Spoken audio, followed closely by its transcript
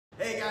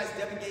guys,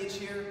 Gage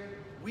here.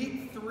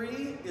 Week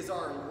 3 is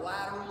our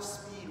lateral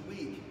speed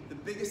week. The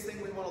biggest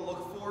thing we want to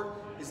look for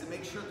is to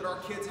make sure that our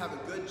kids have a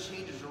good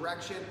change of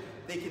direction.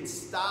 They can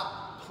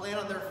stop, plant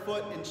on their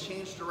foot, and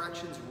change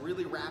directions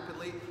really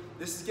rapidly.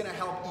 This is going to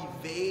help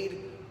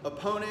evade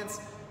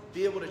opponents,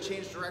 be able to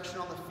change direction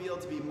on the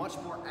field, to be much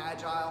more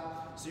agile.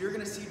 So you're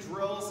going to see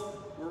drills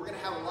where we're going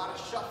to have a lot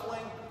of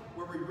shuffling,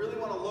 where we really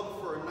want to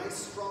look for a nice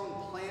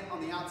strong plant on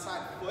the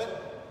outside foot,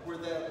 where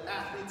the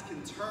athletes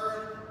can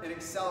turn and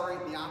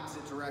accelerate in the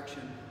opposite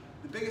direction.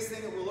 The biggest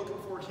thing that we're looking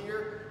for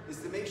here is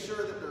to make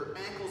sure that their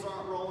ankles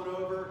aren't rolling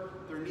over,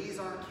 their knees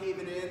aren't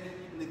caving in,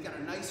 and they've got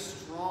a nice,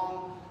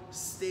 strong,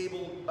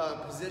 stable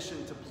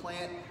position to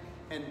plant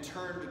and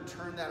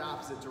turn that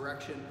opposite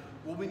direction.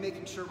 We'll be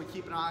making sure we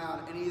keep an eye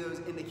on any of those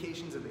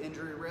indications of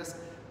injury risk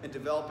and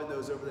developing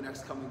those over the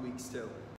next coming weeks too.